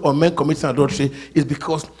adultery or men committing adultery, is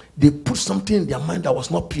because they put something in their mind that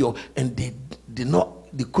was not pure, and they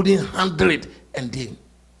couldn't handle it, and they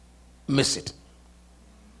miss it.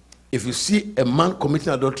 If you see a man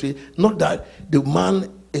committing adultery, not that the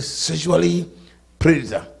man is sexually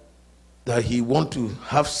predator, that he want to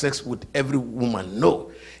have sex with every woman.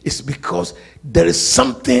 No. It's because there is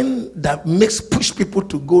something that push people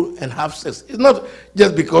to go and have sex. It's not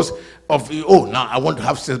just because of, oh, now I want to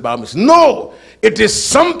have sex by myself. No, it is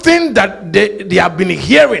something that they have been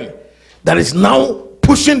hearing that is now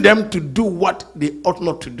pushing them to do what they ought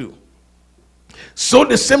not to do. So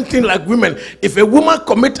the same thing like women. If a woman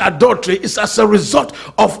commits adultery, it's as a result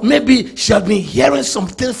of maybe she has been hearing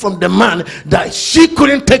something from the man that she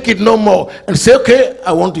couldn't take it no more, and say, okay,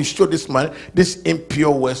 I want to show this man this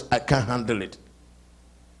impure words, I can't handle it.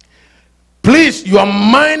 Please, your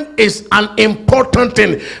mind is an important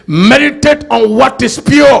thing. Meditate on what is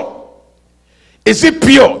pure. Is it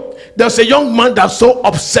pure? There's a young man that's so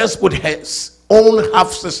obsessed with his own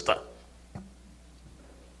half-sister.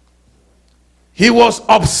 He was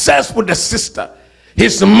obsessed with the sister.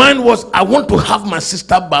 His mind was, I want to have my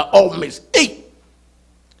sister by all means. Hey,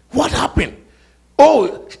 what happened?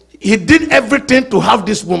 Oh, he did everything to have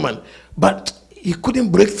this woman, but he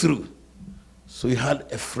couldn't break through. So he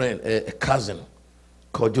had a friend, a cousin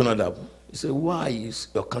called Jonadab. He said, why is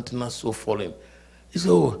your countenance so fallen? He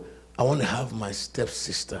said, oh, I want to have my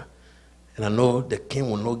stepsister, and I know the king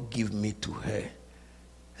will not give me to her.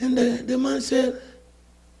 And the man said,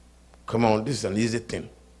 come on, this is an easy thing.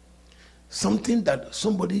 Something that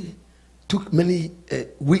somebody took many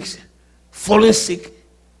weeks, falling sick,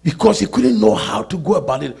 because he couldn't know how to go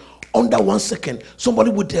about it. Under 1 second,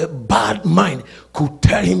 somebody with a bad mind could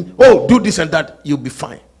tell him, oh, do this and that, you'll be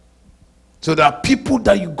fine. So there are people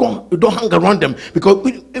that you don't hang around them, because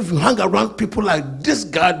if you hang around people like this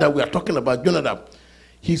guy that we are talking about, Jonadab,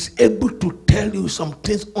 he's able to tell you some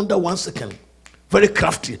things under 1 second. Very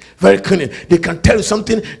crafty, very cunning. They can tell you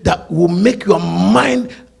something that will make your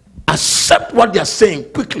mind accept what they are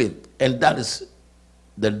saying quickly. And that is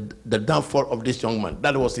the downfall of this young man.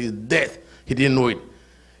 That was his death. He didn't know it.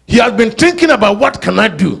 He has been thinking about what can I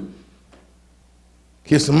do.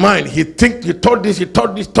 His mind, he thought this, he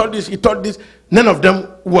thought this, he thought this. None of them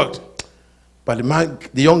worked. But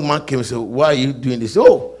the young man came and said, why are you doing this?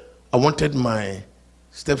 Oh, I wanted my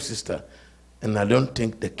stepsister, and I don't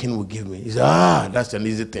think the king will give me. He said, that's an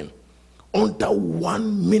easy thing. Under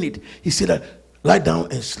 1 minute, he said that, lie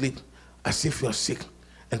down and sleep as if you are sick,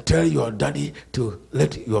 and tell your daddy to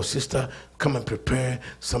let your sister come and prepare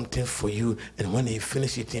something for you, and when he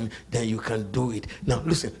finishes eating, then you can do it. Now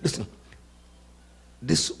listen.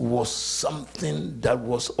 This was something that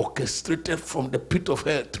was orchestrated from the pit of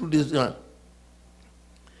hell through this man.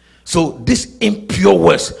 So this impure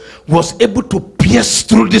words was able to pierce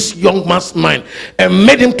through this young man's mind and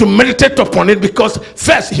made him to meditate upon it, because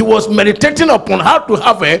first he was meditating upon how to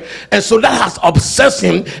have her, and so that has obsessed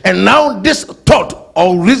him, and now this thought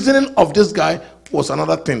or reasoning of this guy was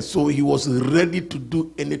another thing. So he was ready to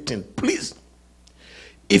do anything. Please,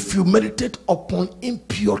 if you meditate upon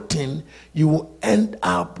impure things, you will end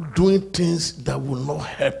up doing things that will not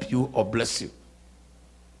help you or bless you.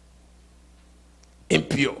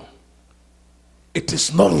 Impure. It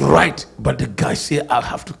is not right, but the guy said, I'll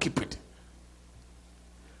have to keep it.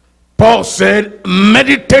 Paul said,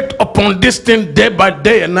 meditate upon this thing day by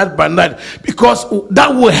day and night by night, because that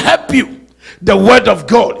will help you. The word of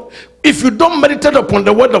God. If you don't meditate upon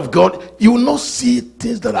the word of God, you will not see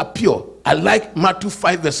things that are pure. I like Matthew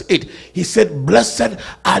 5 verse 8. He said, blessed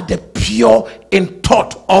are the pure in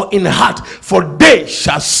thought or in heart, for they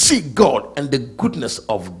shall see God and the goodness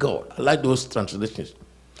of God. I like those translations.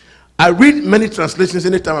 I read many translations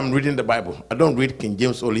anytime I'm reading the Bible. I don't read King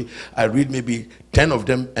James only. I read maybe 10 of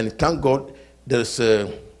them, and thank God there's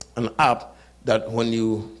an app that when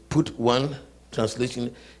you put one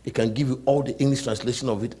translation, it can give you all the English translation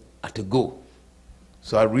of it at a go.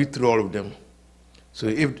 So I read through all of them. So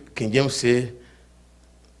if King James say,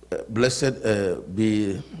 blessed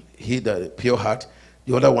be he that pure heart,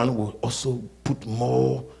 the other one will also put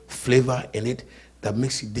more flavor in it that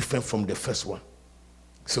makes it different from the first one.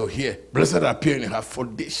 So here, blessed are pure in heart, for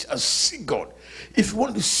they shall see God. If you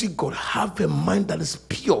want to see God, have a mind that is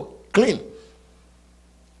pure, clean.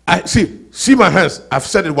 I see my hands. I've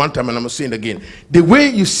said it one time and I'm saying it again. The way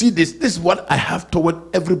you see this is what I have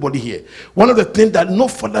toward everybody here. One of the things that no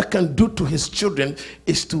father can do to his children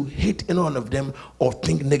is to hate any one of them or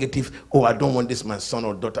think negative. Oh, I don't want this my son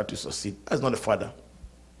or daughter to succeed. That's not a father.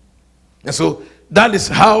 And so that is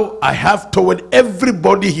how I have toward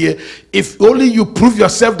everybody here. If only you prove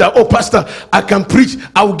yourself that, oh, pastor, I can preach,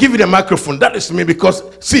 I will give you the microphone. That is me, because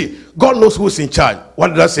see, God knows who's in charge. What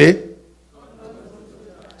did I say?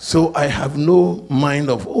 So I have no mind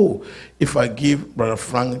of, oh, if I give Brother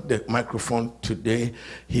Frank the microphone today,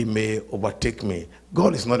 he may overtake me.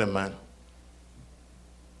 God is not a man.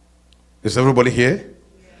 Is everybody here?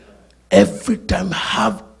 Every time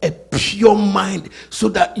have a pure mind so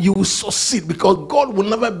that you will succeed, because God will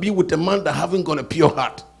never be with a man that haven't got a pure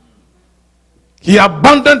heart. He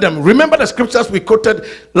abandoned them. Remember the scriptures we quoted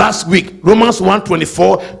last week, Romans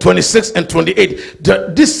 1:24, 26, and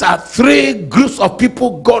 28. These are three groups of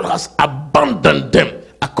people. God has abandoned them.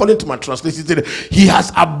 According to my translation, he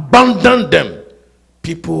has abandoned them.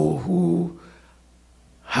 People who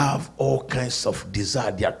have all kinds of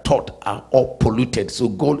desire, their thoughts are all polluted. So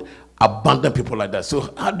God abandoned people like that.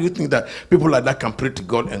 So how do you think that people like that can pray to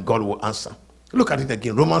God and God will answer? Look at it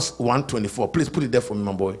again. Romans 1:24. Please put it there for me,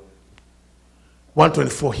 my boy.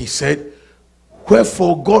 1:24, he said,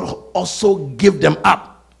 wherefore God also gave them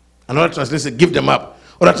up. Another translation, give them up.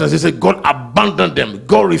 Other translation, God abandoned them.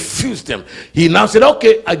 God refused them. He now said,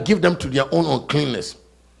 okay, I give them to their own uncleanness.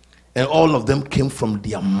 And all of them came from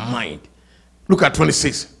their mind. Look at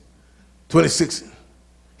 26. 26.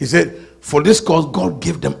 He said, for this cause God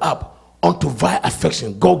gave them up unto vile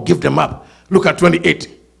affection. God gave them up. Look at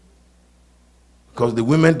 28. Because the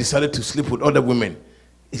women decided to sleep with other women.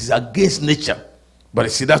 It's against nature. But you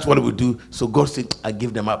see, that's what we do. So God said, I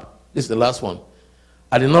give them up. This is the last one.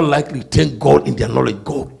 I did not likely thank God in their knowledge.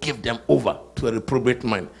 God gave them over to a reprobate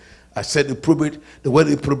mind. I said reprobate. The word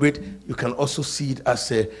reprobate, you can also see it as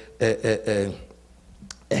a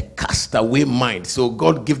castaway mind. So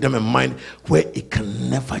God gave them a mind where it can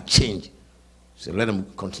never change. So let them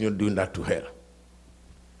continue doing that to her.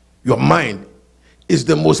 Your mind is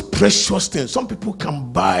the most precious thing. Some people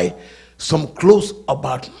can buy some clothes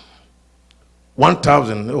about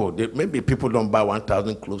 1,000. Oh, maybe people don't buy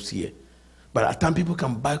 1,000 clothes here. But at times people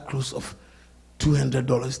can buy clothes of $200,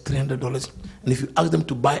 $300. And if you ask them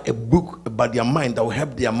to buy a book about their mind that will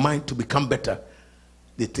help their mind to become better,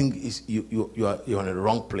 they think is you're in the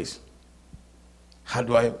wrong place. How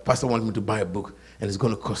do Pastor wants me to buy a book and it's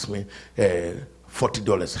going to cost me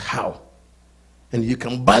 $40? How? And you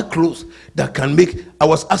can buy clothes that can make. I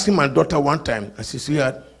was asking my daughter one time, I said,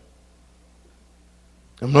 sweetheart,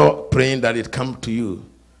 I'm not praying that it come to you,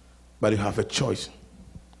 but you have a choice.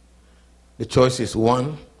 The choice is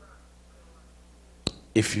one,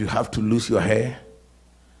 if you have to lose your hair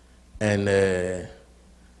and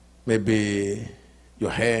maybe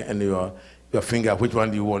your hair and your finger, which one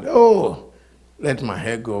do you want? Oh, let my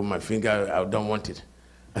hair go, my finger, I don't want it.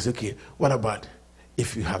 I said, okay, what about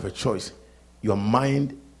if you have a choice? Your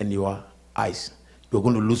mind and your eyes. You're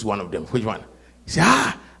going to lose one of them. Which one? He said,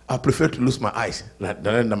 I prefer to lose my eyes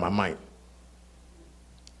than my mind.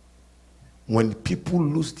 When people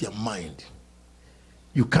lose their mind,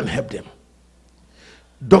 you can't help them.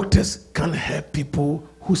 Doctors can't help people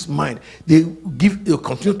whose mind, they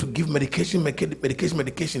continue to give medication,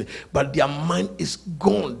 but their mind is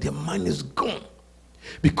gone. Their mind is gone.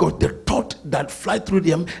 Because the thought that fly through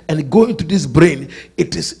them and go into this brain,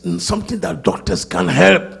 it is something that doctors can't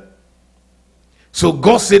help. So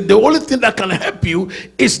God said the only thing that can help you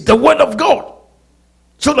is the word of God,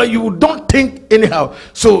 so that you don't think anyhow.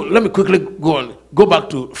 So let me quickly go back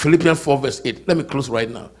to Philippians 4 verse 8. Let me close right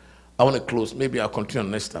now. I want to close. Maybe I'll continue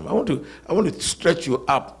next time. I want to stretch you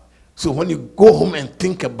up, so when you go home and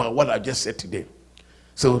think about what I just said today.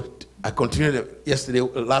 So I continued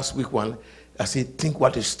last week one. I said, think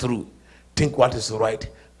what is true, think what is right,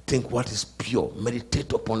 think what is pure.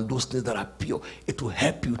 Meditate upon those things that are pure. It will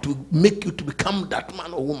help you to make you to become that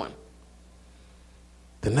man or woman.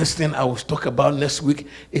 The next thing I will talk about next week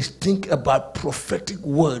is think about prophetic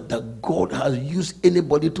word that God has used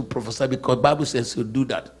anybody to prophesy, because the Bible says to do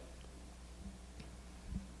that.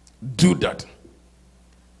 Do that.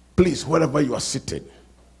 Please, wherever you are seated,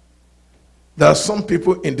 there are some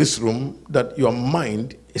people in this room that your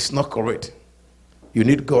mind is not correct. You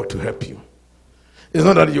need God to help you. It's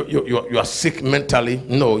not that you are sick mentally.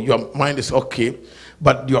 No, your mind is okay.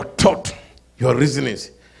 But your thought, your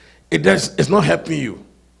reasonings, it's not helping you.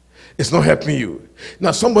 It's not helping you.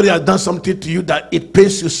 Now, somebody has done something to you that it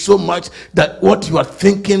pains you so much that what you are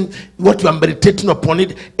thinking, what you are meditating upon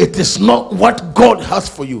it is not what God has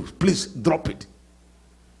for you. Please drop it.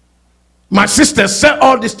 My sister said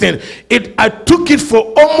all these things. I took it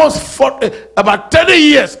for almost about 30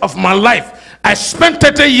 years of my life. I spent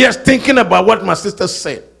 30 years thinking about what my sister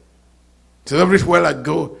said. So everywhere I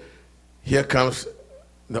go, here comes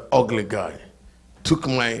the ugly guy. Took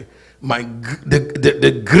the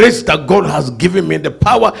grace that God has given me, the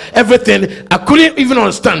power, everything. I couldn't even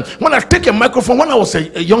understand. When I take a microphone, when I was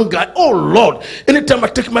a young guy, oh Lord, anytime I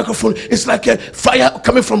take a microphone, it's like a fire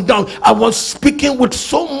coming from down. I was speaking with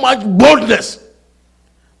so much boldness.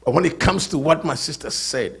 But when it comes to what my sister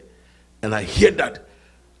said, and I hear that,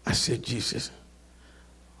 I said, Jesus,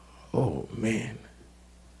 oh man,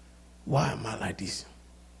 why am I like this?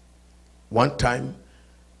 One time,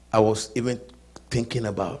 I was even thinking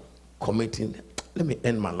about committing, let me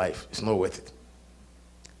end my life. It's not worth it.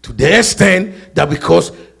 To the extent that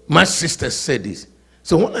because my sister said this.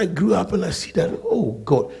 So when I grew up and I see that, oh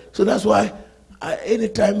God. So that's why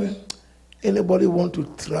anytime anybody want to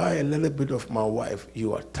try a little bit of my wife,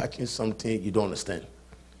 you are touching something you don't understand.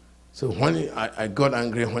 So when I got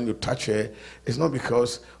angry when you touch her, it's not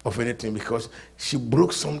because of anything, because she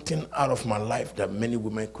broke something out of my life that many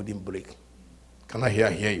women couldn't break. Can I hear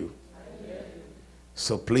you?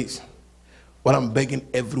 So please, what I'm begging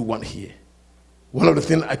everyone here, one of the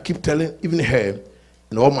things I keep telling even her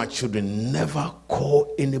and all my children, never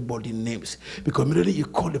call anybody names, because immediately you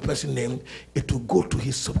call the person name, it will go to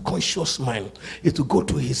his subconscious mind, it will go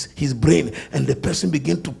to his brain, and the person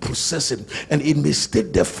begin to process it, and it may stay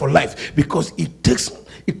there for life, because it takes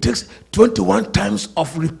 21 times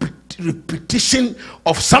of repetition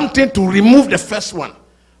of something to remove the first one.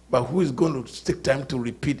 But who is going to take time to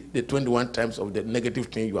repeat the 21 times of the negative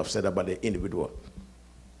thing you have said about the individual?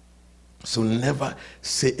 So never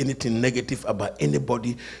say anything negative about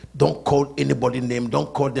anybody. Don't call anybody name.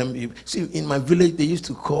 Don't call them. See, in my village, they used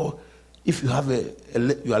to call, if you have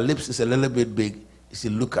your lips is a little bit big, you say,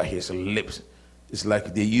 look at his lips. It's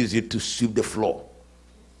like they use it to sweep the floor.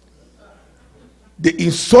 They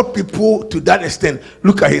insult people to that extent.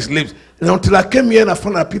 Look at his lips. And until I came here and I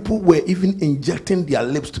found that people were even injecting their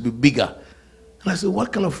lips to be bigger. And I said,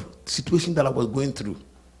 what kind of situation that I was going through?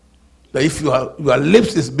 That if your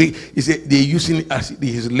lips is big, he said they're using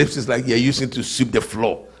his lips is like they're using to sweep the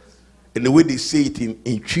floor. And the way they say it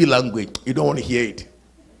in Twi language, you don't want to hear it.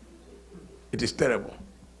 It is terrible.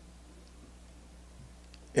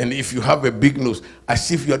 And if you have a big nose, as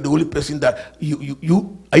if you're the only person that are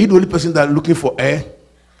you the only person that looking for air?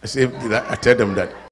 I tell them that